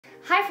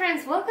Hi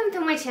friends, welcome to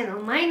my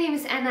channel. My name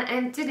is Anna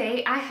and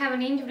today I have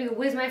an interview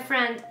with my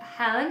friend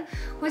Helen,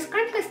 who is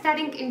currently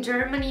studying in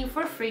Germany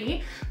for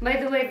free. By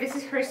the way, this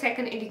is her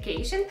second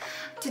education.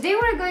 Today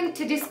we're going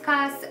to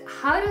discuss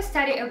how to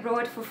study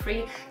abroad for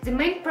free, the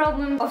main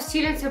problem of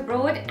students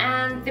abroad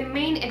and the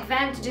main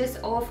advantages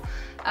of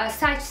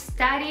such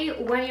study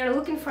when you're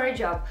looking for a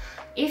job.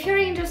 If you're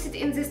interested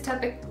in this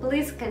topic,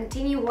 please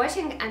continue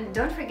watching and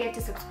don't forget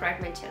to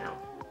subscribe my channel.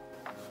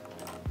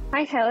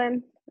 Hi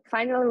Helen,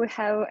 finally we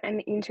have an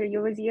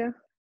interview with you.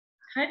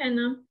 Hi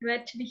Anna,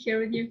 glad to be here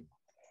with you.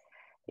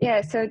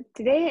 Yeah, so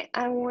today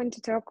I want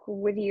to talk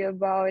with you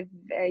about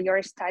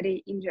your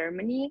study in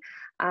Germany,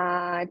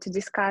 to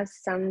discuss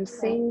some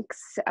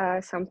things,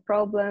 some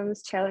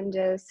problems,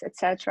 challenges,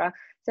 etc.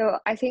 So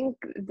I think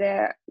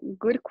the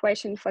good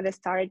question for the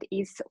start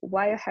is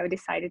why you have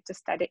decided to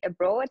study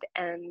abroad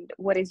and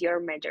what is your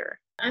major?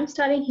 I'm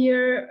studying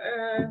here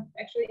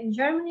actually in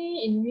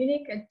Germany, in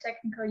Munich at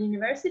Technical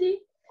University,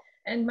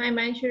 and my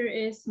major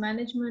is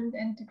management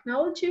and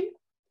technology.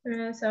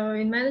 So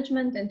in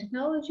management and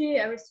technology,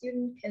 every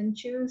student can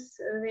choose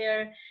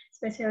their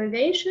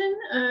specialization,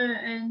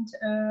 and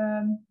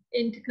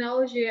in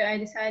technology, I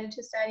decided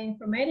to study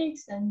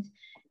informatics, and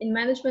in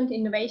management,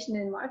 innovation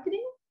and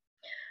marketing.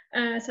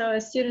 So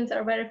students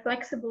are very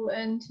flexible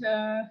and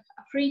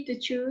free to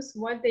choose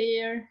what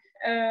they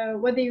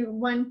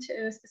want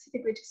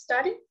specifically to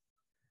study.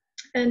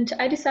 And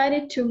I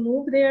decided to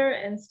move there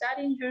and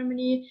study in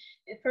Germany,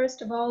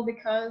 first of all,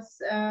 because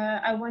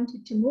I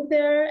wanted to move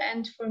there.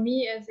 And for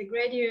me, as a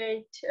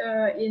graduate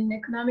in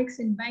economics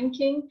and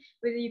banking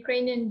with a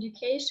Ukrainian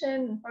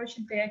education,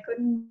 unfortunately, I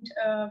couldn't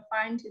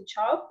find a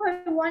job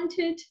I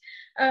wanted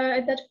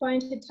at that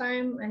point in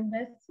time. And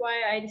that's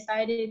why I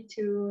decided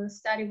to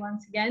study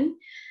once again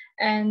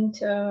and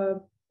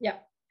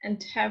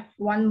and have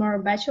one more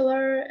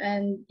bachelor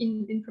and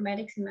in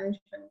informatics and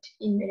management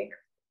in Munich.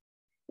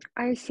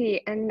 I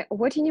see. And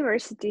what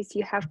universities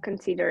you have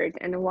considered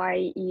and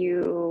why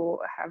you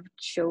have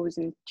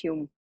chosen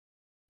TUM?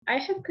 I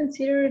have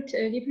considered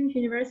different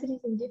universities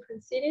in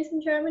different cities in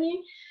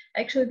Germany.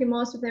 Actually, the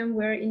most of them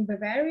were in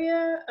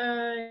Bavaria,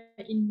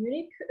 in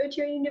Munich,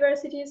 two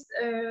universities.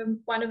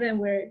 One of them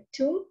were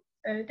TUM,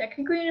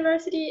 Technical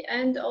University,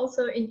 and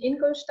also in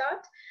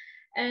Ingolstadt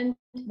and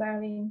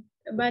Berlin.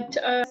 But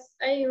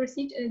I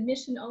received an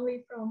admission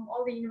only from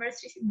all the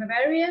universities in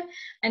Bavaria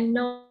and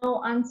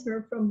no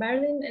answer from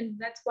Berlin, and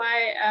that's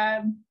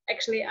why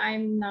actually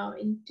I'm now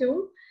in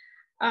TUM.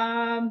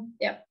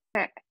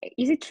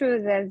 Is it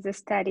true that the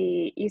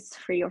study is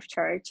free of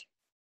charge?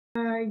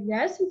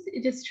 Yes,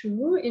 it is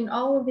true. In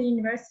all of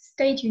the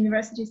state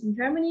universities in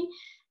Germany,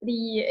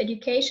 the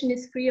education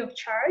is free of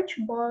charge,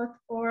 both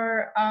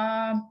for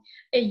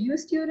EU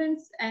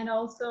students and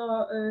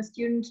also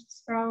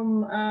students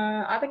from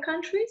other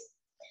countries.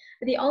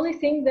 The only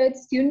thing that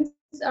students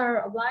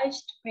are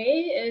obliged to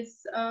pay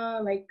is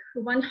like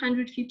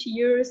 150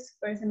 euros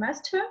per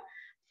semester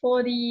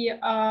for the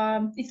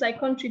it's like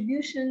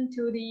contribution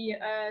to the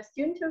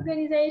student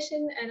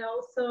organization, and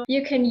also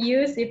you can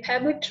use the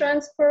public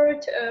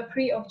transport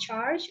free of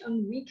charge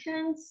on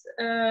weekends,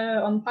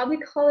 on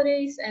public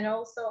holidays, and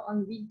also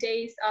on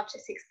weekdays after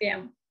 6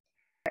 p.m.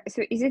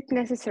 So is it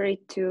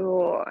necessary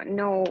to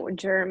know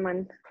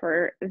German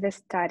for the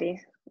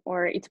study,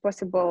 or it's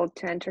possible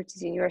to enter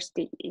this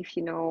university if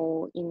you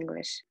know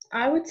English?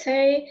 I would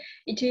say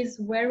it is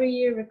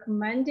very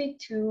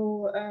recommended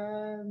to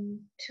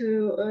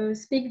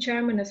speak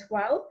German as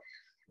well,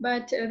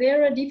 but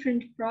there are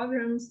different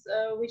programs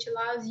which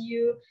allows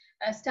you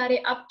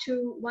study up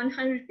to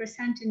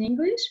 100% in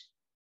English.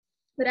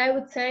 But I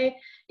would say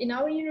in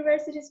our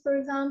universities, for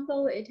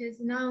example, it is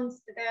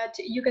announced that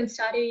you can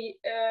study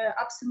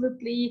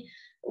absolutely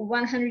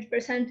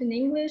 100% in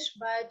English,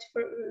 but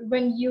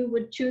when you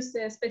would choose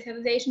a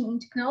specialization in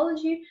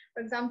technology,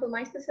 for example,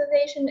 my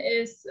specialization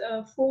is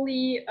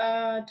fully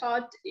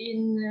taught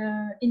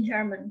in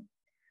German.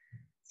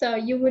 So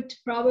you would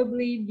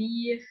probably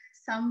be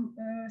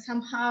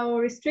somehow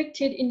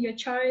restricted in your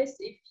choice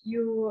if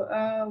you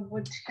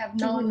would have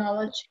no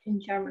knowledge in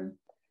German.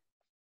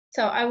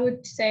 So I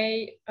would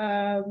say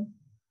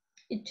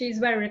it is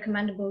very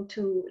recommendable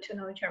to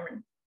know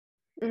German.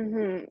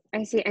 Mm-hmm.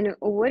 I see. And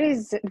what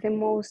is the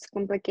most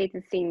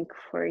complicated thing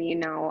for you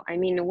now? I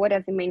mean, what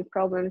are the main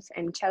problems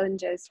and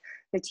challenges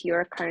that you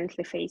are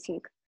currently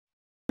facing?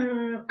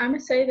 I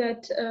must say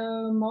that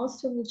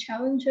most of the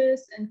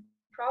challenges and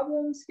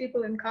problems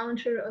people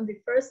encounter on the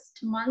first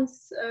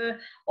months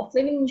of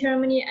living in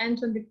Germany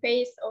and on the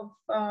phase of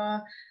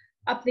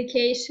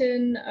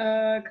application,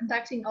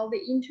 conducting all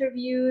the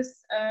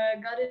interviews,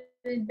 got an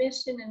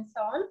admission, and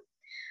so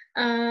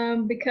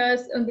on.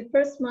 Because on the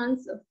first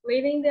months of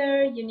living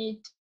there, you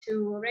need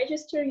to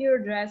register your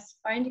address,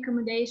 find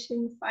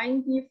accommodation,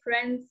 find new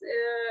friends,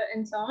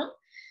 and so on.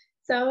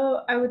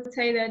 So I would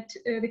say that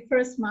the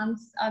first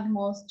months are the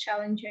most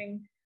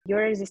challenging.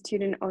 You're the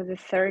student of the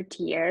third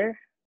year.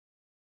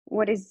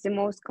 what is the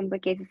most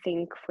complicated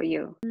thing for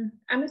you?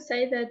 I must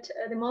say that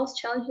the most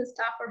challenging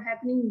stuff are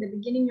happening in the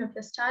beginning of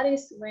your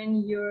studies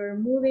when you're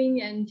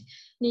moving and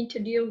need to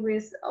deal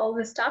with all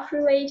the stuff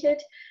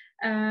related.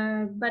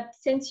 But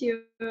since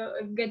you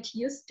get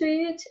used to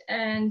it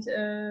and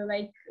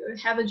like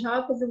have a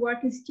job as a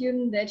working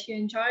student that you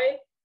enjoy,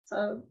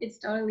 so it's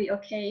totally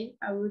okay.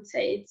 I would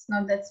say it's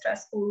not that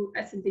stressful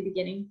as at the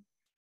beginning.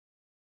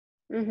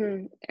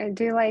 Do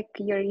you like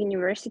your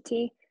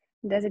university?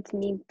 Does it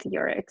meet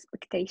your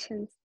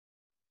expectations?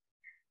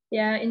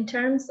 Yeah, in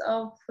terms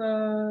of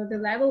the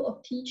level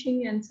of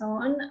teaching and so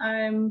on,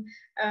 I'm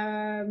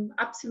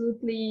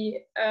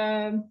absolutely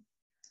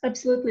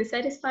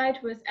satisfied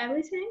with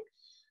everything.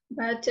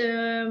 But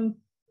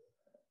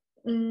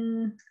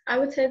I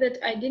would say that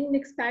I didn't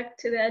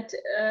expect that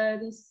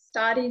these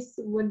studies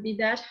would be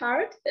that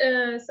hard.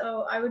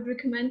 So I would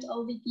recommend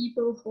all the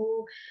people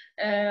who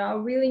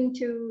are willing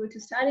to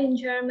study in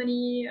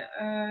Germany,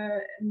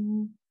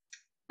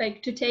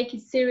 like to take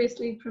it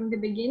seriously from the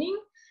beginning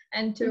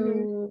and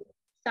to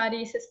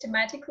study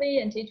systematically,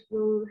 and it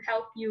will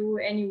help you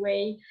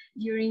anyway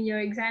during your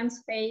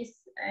exams phase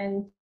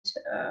and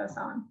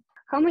so on.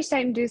 How much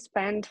time do you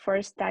spend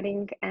for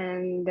studying,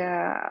 and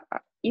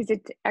is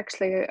it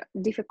actually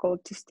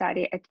difficult to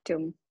study at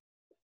TUM?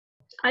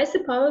 I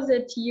suppose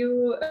that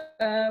you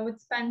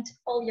would spend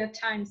all your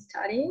time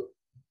studying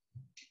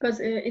because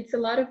it's a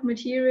lot of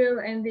material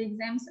and the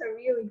exams are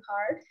really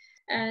hard.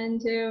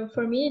 And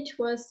for me, it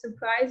was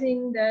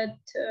surprising that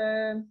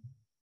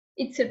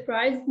it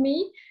surprised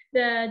me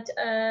that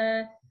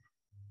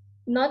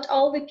not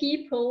all the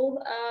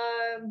people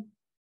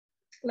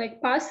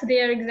like pass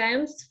their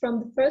exams from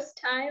the first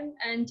time,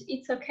 and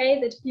it's okay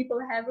that people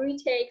have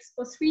retakes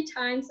for 3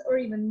 times or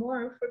even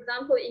more. For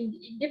example, in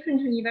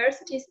different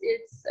universities,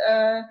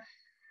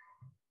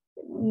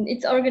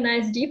 it's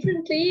organized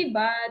differently,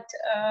 but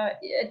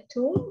at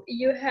TUM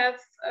you have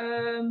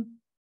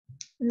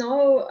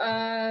no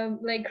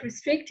like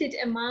restricted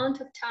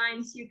amount of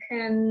times you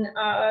can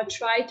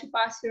try to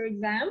pass your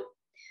exam.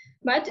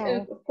 But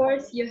of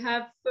course, you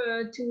have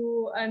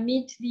to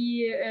meet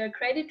the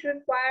credit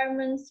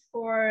requirements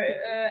for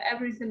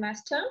every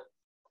semester.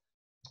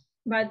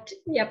 But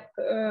yep,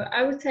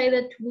 I would say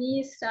that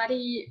we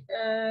study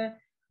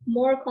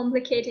more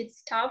complicated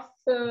stuff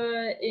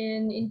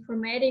in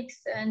informatics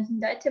and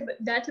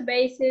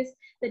databases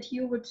that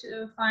you would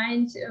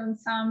find on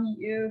some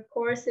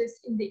courses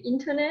in the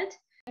internet.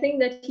 I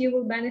think that you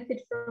will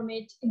benefit from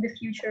it in the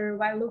future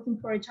while looking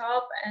for a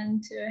job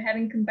and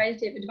having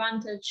competitive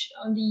advantage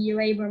on the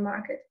labor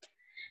market.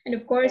 And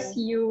of course,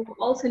 you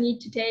also need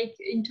to take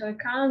into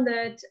account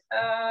that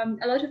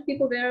a lot of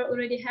people there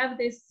already have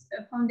this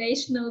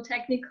foundational,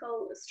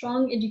 technical,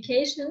 strong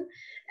education,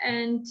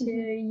 and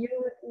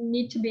you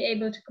need to be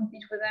able to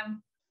compete with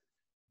them.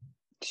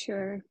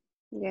 Sure.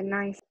 Yeah,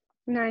 nice.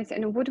 Nice.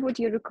 And what would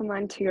you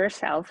recommend to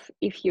yourself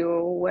if you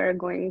were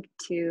going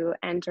to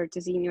enter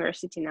to the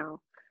university now?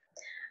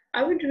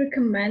 I would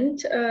recommend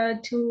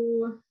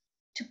to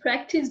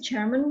practice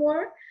German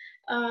more,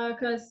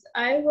 because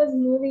I was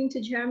moving to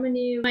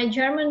Germany. My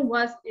German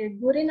was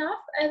good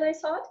enough, as I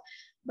thought,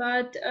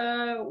 but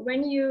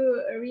when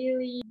you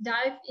really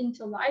dive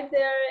into life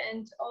there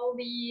and all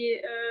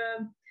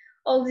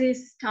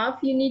this stuff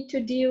you need to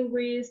deal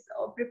with,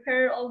 or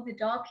prepare all the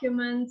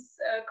documents,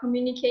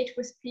 communicate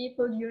with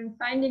people during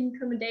finding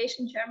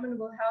accommodation, German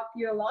will help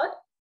you a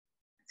lot.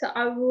 So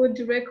I would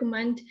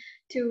recommend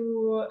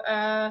to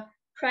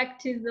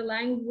practice the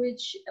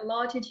language a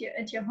lot at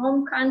your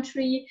home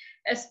country,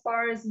 as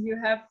far as you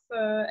have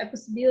a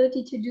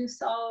possibility to do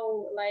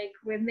so, like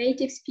with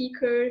native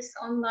speakers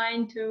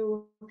online,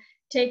 to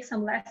take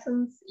some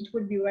lessons. It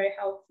would be very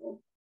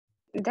helpful.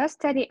 Does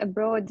study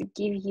abroad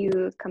give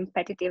you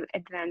competitive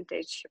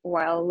advantage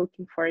while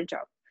looking for a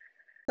job?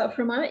 So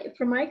from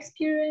my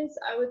experience,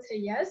 I would say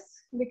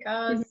yes,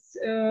 because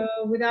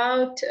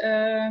without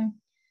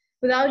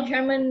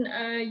German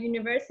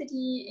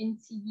university in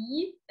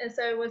CV, as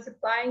I was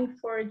applying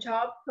for a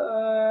job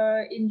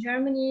in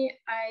Germany,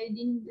 I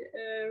didn't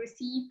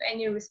receive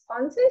any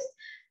responses.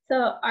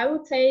 So I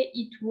would say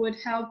it would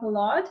help a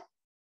lot.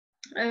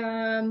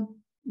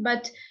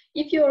 But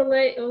if you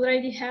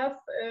already have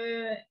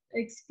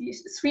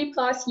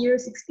 3+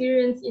 years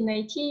experience in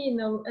IT, in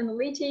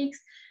analytics,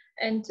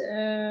 and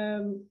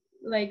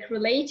like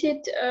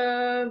related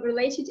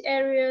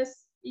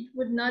areas, it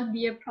would not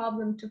be a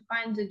problem to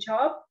find a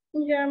job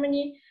in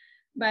Germany.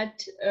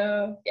 But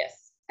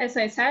yes, as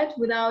I said,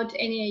 without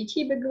any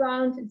IT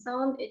background and so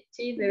on, it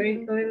is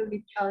a little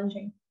bit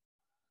challenging.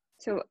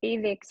 So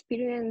either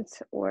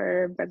experience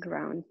or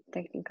background,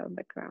 technical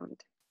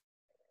background.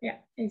 Yeah,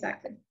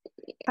 exactly.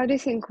 How do you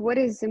think, what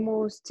is the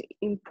most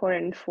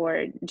important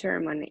for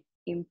German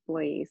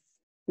employees?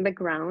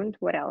 Background,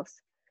 what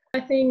else?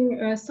 I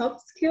think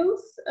soft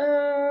skills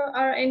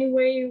are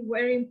anyway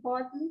very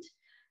important,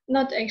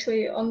 not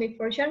actually only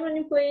for German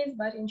employees,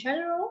 but in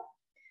general.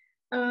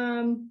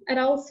 And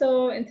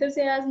also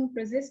enthusiasm,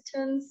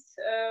 persistence,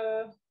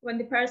 when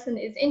the person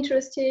is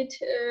interested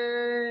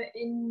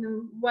in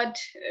what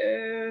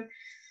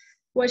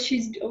what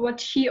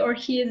she or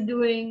he is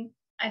doing.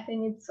 I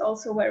think it's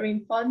also very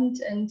important,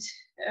 and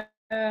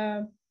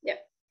yeah,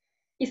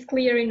 it's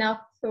clear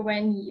enough for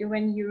when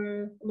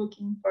you're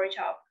looking for a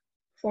job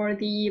for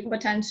the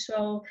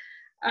potential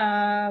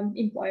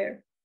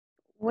employer.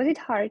 Was it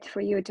hard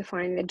for you to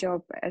find a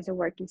job as a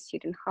working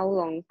student? How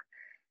long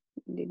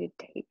did it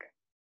take?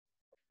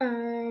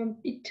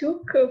 It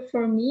took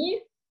for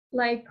me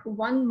like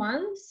 1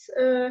 month,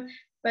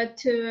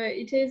 but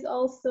it is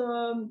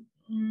also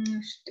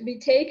to be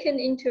taken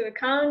into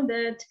account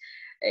that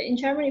in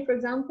Germany, for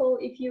example,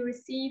 if you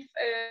receive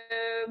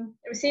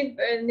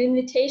an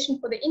invitation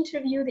for the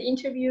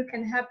interview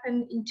can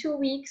happen in 2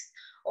 weeks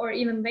or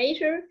even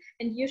later,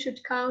 and you should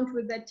count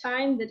with that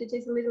time that it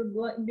is a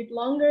little bit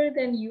longer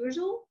than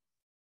usual.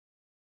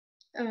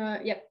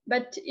 Yeah,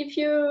 but if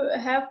you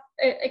have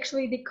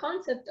actually the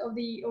concept of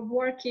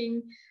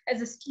working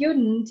as a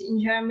student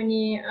in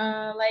Germany,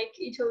 like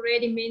it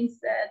already means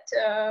that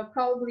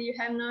probably you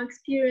have no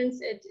experience.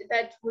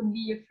 That would be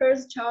your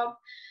first job,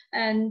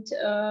 and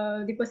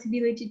the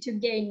possibility to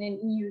gain a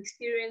new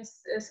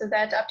experience, so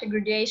that after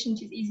graduation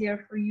it is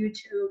easier for you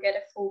to get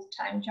a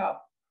full-time job.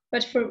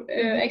 But for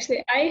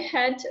actually, I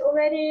had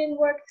already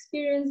work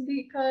experience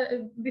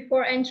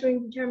before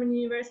entering the German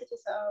university,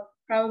 so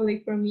probably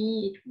for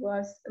me it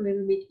was a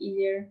little bit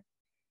easier.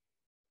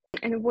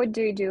 And what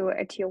do you do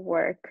at your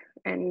work,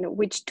 and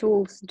which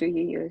tools do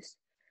you use?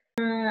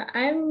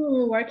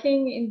 I'm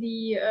working in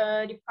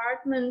the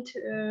department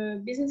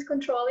business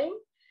controlling.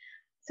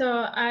 So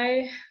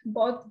I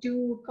both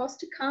do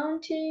cost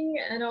accounting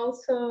and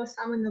also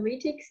some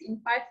analytics in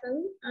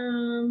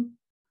Python.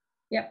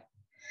 Yeah.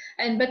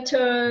 But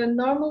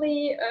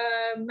normally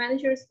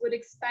managers would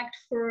expect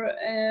for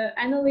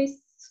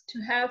analysts to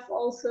have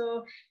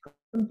also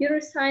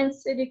computer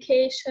science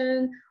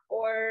education,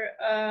 or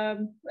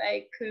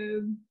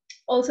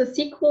also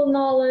SQL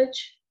knowledge,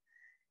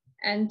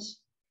 and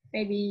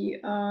maybe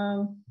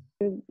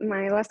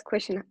My last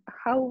question,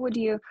 how would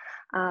you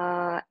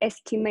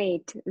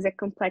estimate the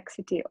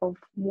complexity of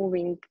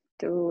moving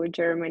to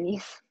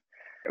Germany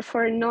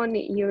for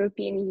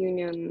non-European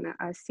Union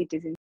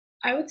citizens?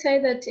 I would say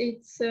that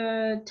it's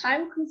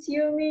time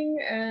consuming,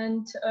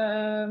 and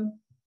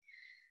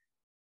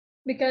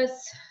because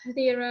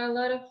there are a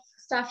lot of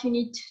stuff you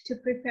need to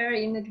prepare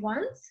in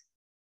advance.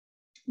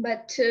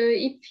 But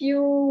if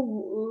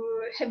you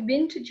have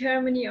been to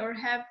Germany or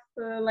have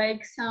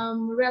like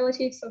some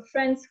relatives or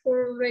friends who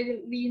are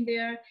already been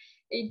there,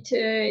 it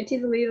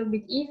is a little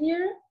bit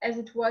easier, as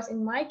it was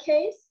in my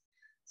case.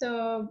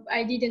 So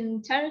I did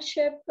an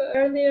internship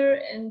earlier,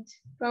 and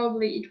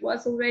probably it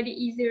was already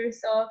easier.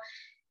 So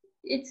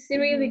it's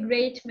really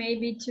great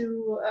maybe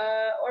to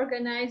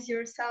organize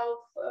yourself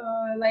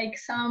like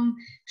some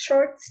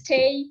short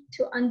stay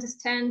to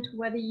understand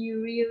whether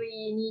you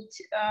really need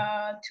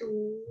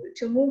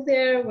to move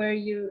there, whether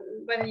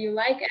you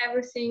like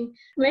everything.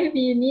 Maybe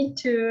you need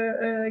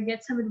to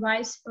get some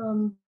advice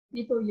from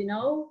people you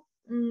know.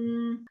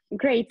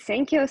 Great,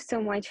 thank you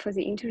so much for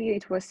the interview.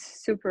 It was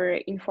super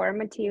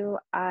informative.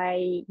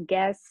 I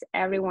guess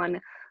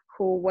everyone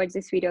who watched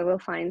this video will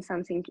find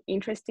something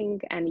interesting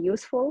and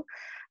useful.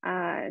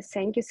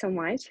 Thank you so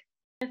much.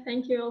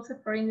 Thank you also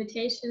for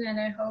invitation, and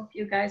I hope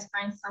you guys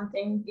find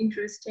something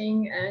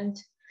interesting and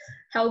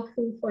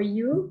helpful for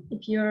you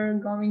if you're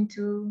going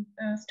to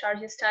start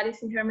your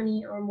studies in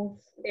Germany or move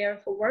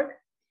there for work.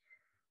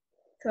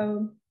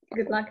 So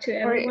good luck to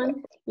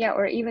everyone.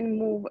 Or even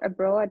move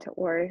abroad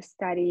or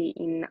study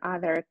in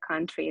other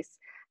countries.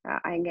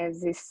 I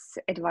guess these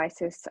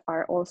advices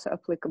are also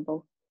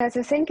applicable.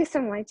 So thank you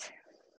so much.